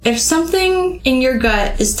If something in your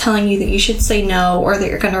gut is telling you that you should say no, or that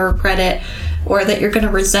you're going to regret it, or that you're going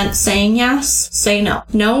to resent saying yes, say no.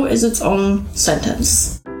 No is its own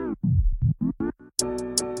sentence.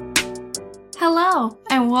 Hello,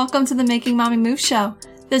 and welcome to the Making Mommy Move show.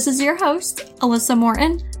 This is your host, Alyssa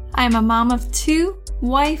Morton. I am a mom of two,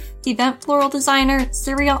 wife, event floral designer,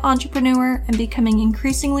 serial entrepreneur, and becoming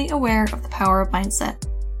increasingly aware of the power of mindset.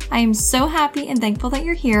 I am so happy and thankful that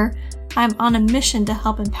you're here. I'm on a mission to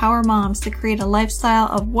help empower moms to create a lifestyle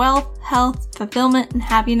of wealth, health, fulfillment, and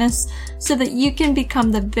happiness so that you can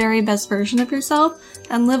become the very best version of yourself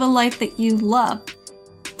and live a life that you love.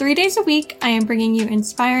 3 days a week, I am bringing you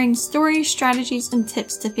inspiring stories, strategies, and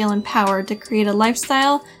tips to feel empowered to create a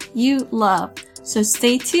lifestyle you love. So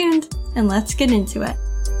stay tuned and let's get into it.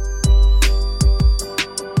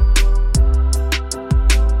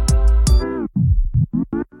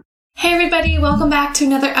 Hey everybody, welcome back to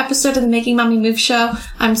another episode of the Making Mommy Move show.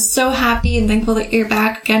 I'm so happy and thankful that you're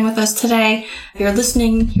back again with us today. If you're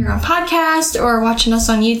listening here on podcast or watching us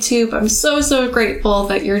on YouTube, I'm so grateful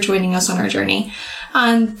that you're joining us on our journey.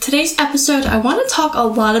 On today's episode, I want to talk a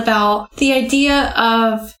lot about the idea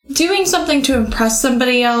of doing something to impress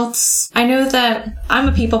somebody else. I know that I'm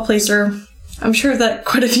a people pleaser. I'm sure that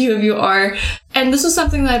quite a few of you are. And this is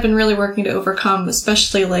something that I've been really working to overcome,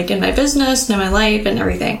 especially like in my business and in my life and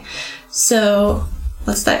everything. So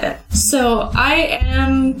let's dive in. So I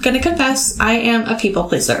am going to confess I am a people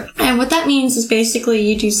pleaser. And what that means is basically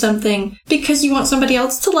you do something because you want somebody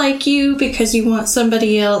else to like you, because you want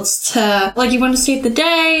somebody else to, like, you want to save the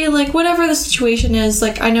day, like whatever the situation is.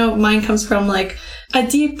 Like, I know mine comes from like a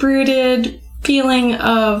deep-rooted feeling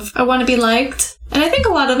of I want to be liked. And I think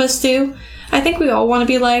a lot of us do. I think we all want to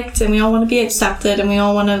be liked and we all want to be accepted and we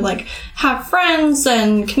all want to like have friends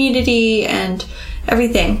and community and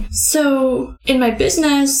everything. So in my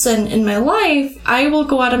business and in my life, I will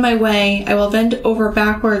go out of my way. I will bend over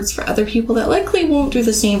backwards for other people that likely won't do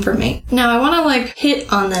the same for me. Now I want to like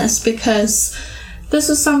hit on this because this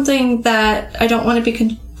is something that I don't want to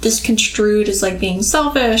be misconstrued as like being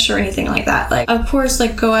selfish or anything like that. Like, of course,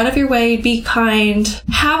 like go out of your way, be kind,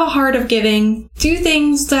 have a heart of giving, do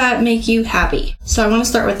things that make you happy. So I want to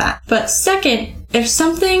start with that. But second, if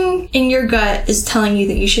something in your gut is telling you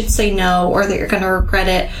that you should say no, or that you're going to regret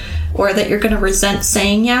it, or that you're going to resent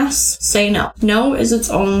saying yes, say no. No is its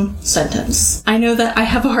own sentence. I know that I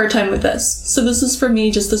have a hard time with this. So this is for me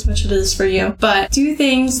just as much as it is for you. But do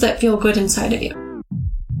things that feel good inside of you.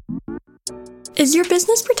 Is your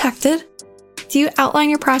business protected? Do you outline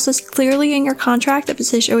your process clearly in your contract if a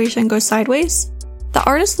situation goes sideways? The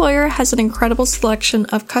Artist Lawyer has an incredible selection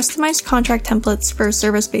of customized contract templates for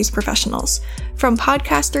service-based professionals. From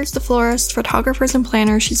podcasters to florists, photographers, and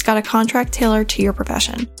planners, she's got a contract tailored to your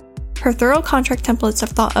profession. Her thorough contract templates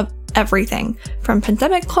have thought of everything, from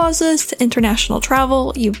pandemic clauses to international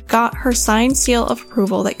travel. You've got her signed seal of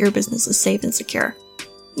approval that your business is safe and secure.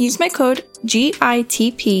 Use my code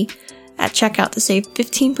GITP at checkout to save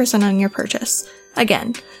 15% on your purchase.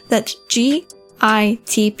 Again, that's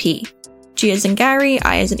GITP. G as in Gary,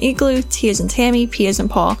 I as in Igloo, T as in Tammy, P as in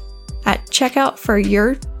Paul, at checkout for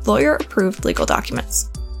your lawyer-approved legal documents.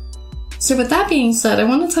 So with that being said, I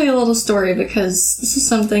want to tell you a little story because this is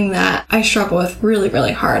something that I struggle with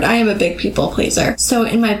really hard. I am a big people pleaser. So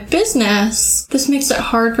in my business, this makes it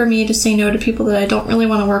hard for me to say no to people that I don't really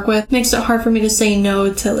want to work with. Makes it hard for me to say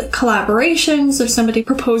no to like collaborations if somebody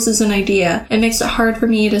proposes an idea. It makes it hard for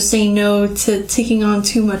me to say no to taking on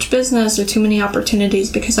too much business or too many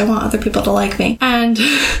opportunities because I want other people to like me. And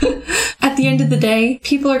at the end of the day,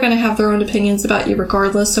 people are going to have their own opinions about you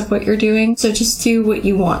regardless of what you're doing. So just do what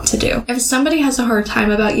you want to do. If somebody has a hard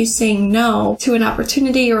time about you saying no to an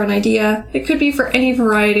opportunity or an idea, it could be for any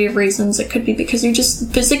variety of reasons. It could be because you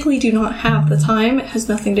just physically do not have the time. It has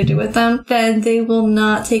nothing to do with them. Then they will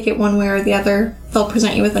not take it one way or the other. They'll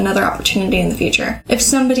present you with another opportunity in the future. If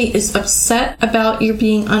somebody is upset about you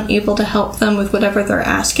being unable to help them with whatever they're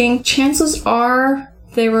asking, chances are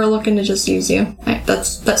they were looking to just use you.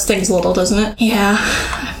 That stings a little, doesn't it? Yeah.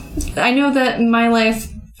 I know that in my life,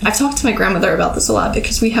 I've talked to my grandmother about this a lot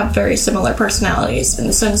because we have very similar personalities in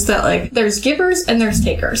the sense that, like, there's givers and there's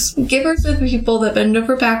takers. Givers are the people that bend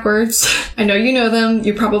over backwards. I know you know them.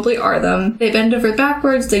 You probably are them. They bend over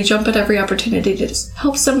backwards. They jump at every opportunity to just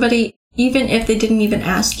help somebody. Even if they didn't even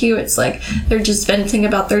ask you, it's like they're just venting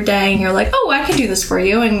about their day and you're like, oh, I can do this for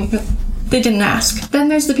you. And they didn't ask. Then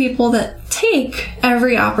there's the people that take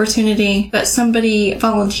every opportunity that somebody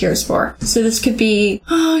volunteers for. So this could be,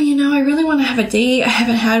 oh, I really want to have a date. I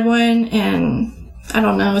haven't had one in,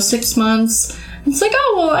 6 months. It's like,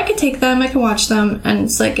 oh, well, I could take them, I can watch them. And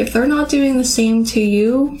it's like, if they're not doing the same to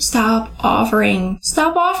you, stop offering.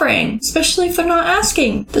 Stop offering, especially if they're not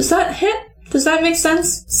asking. Does that hit? Does that make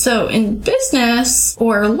sense? So in business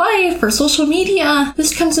or life or social media,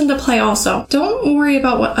 this comes into play also. Don't worry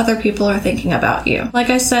about what other people are thinking about you. Like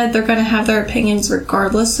I said, they're going to have their opinions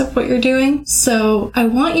regardless of what you're doing. So I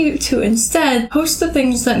want you to instead post the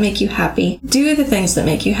things that make you happy. Do the things that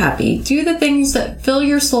make you happy. Do the things that fill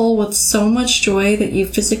your soul with so much joy that you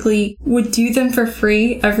physically would do them for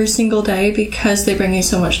free every single day because they bring you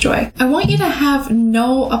so much joy. I want you to have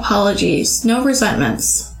no apologies, no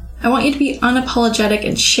resentments. I want you to be unapologetic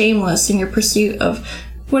and shameless in your pursuit of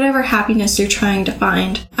whatever happiness you're trying to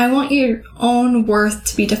find. I want your own worth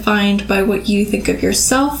to be defined by what you think of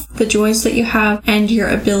yourself, the joys that you have, and your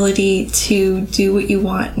ability to do what you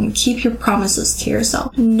want and keep your promises to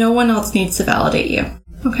yourself. No one else needs to validate you,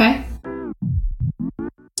 okay?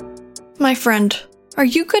 My friend, are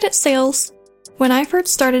you good at sales? When I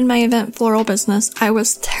first started my event floral business, I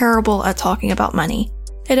was terrible at talking about money.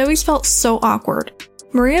 It always felt so awkward.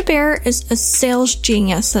 Maria Bear is a sales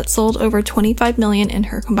genius that sold over $25 million in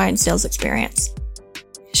her combined sales experience.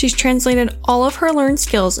 She's translated all of her learned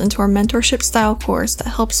skills into her mentorship-style course that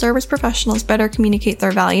helps service professionals better communicate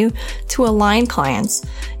their value to aligned clients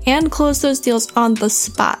and close those deals on the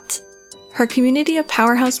spot. Her community of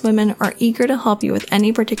powerhouse women are eager to help you with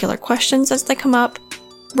any particular questions as they come up,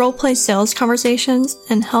 role-play sales conversations,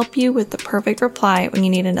 and help you with the perfect reply when you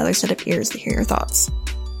need another set of ears to hear your thoughts.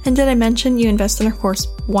 And did I mention you invest in her course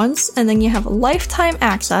once and then you have lifetime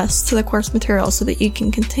access to the course material so that you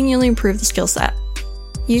can continually improve the skill set?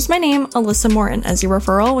 Use my name, Alyssa Morton, as your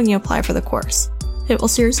referral when you apply for the course. It will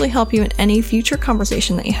seriously help you in any future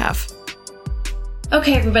conversation that you have.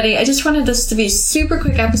 Okay, everybody, I just wanted this to be a super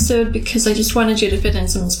quick episode because I just wanted you to fit in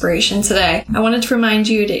some inspiration today. I wanted to remind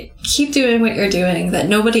you to keep doing what you're doing, that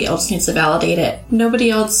nobody else needs to validate it. Nobody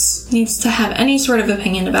else needs to have any sort of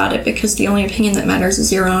opinion about it because the only opinion that matters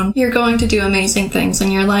is your own. You're going to do amazing things in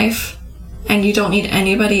your life, and you don't need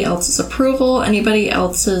anybody else's approval, anybody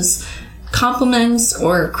else's compliments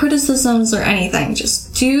or criticisms or anything.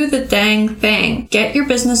 Just do the dang thing. Get your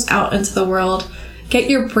business out into the world. Get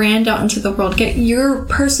your brand out into the world. Get your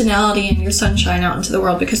personality and your sunshine out into the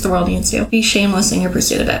world because the world needs you. Be shameless in your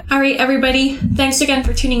pursuit of it. All right, everybody. Thanks again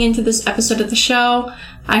for tuning into this episode of the show.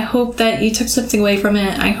 I hope that you took something away from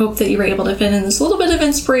it. I hope that you were able to fit in this little bit of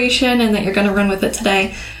inspiration and that you're going to run with it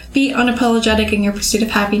today. Be unapologetic in your pursuit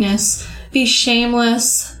of happiness. Be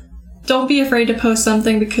shameless. Don't be afraid to post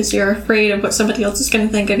something because you're afraid of what somebody else is going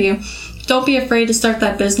to think of you. Don't be afraid to start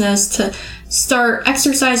that business, to start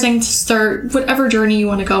exercising, to start whatever journey you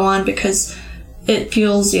want to go on because it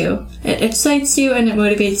fuels you. It excites you and it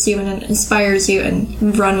motivates you and it inspires you,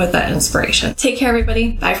 and run with that inspiration. Take care,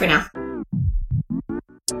 everybody. Bye for now.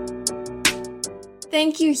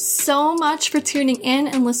 Thank you so much for tuning in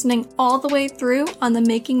and listening all the way through on the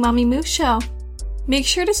Making Mommy Move show. Make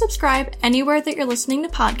sure to subscribe anywhere that you're listening to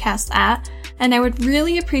podcasts at, and I would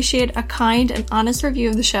really appreciate a kind and honest review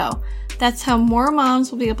of the show. That's how more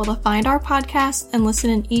moms will be able to find our podcast and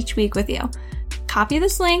listen in each week with you. Copy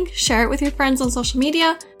this link, share it with your friends on social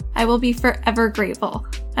media. I will be forever grateful.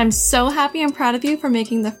 I'm so happy and proud of you for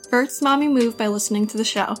making the first mommy move by listening to the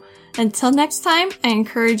show. Until next time, I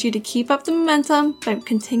encourage you to keep up the momentum by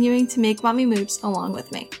continuing to make mommy moves along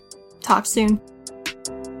with me. Talk soon.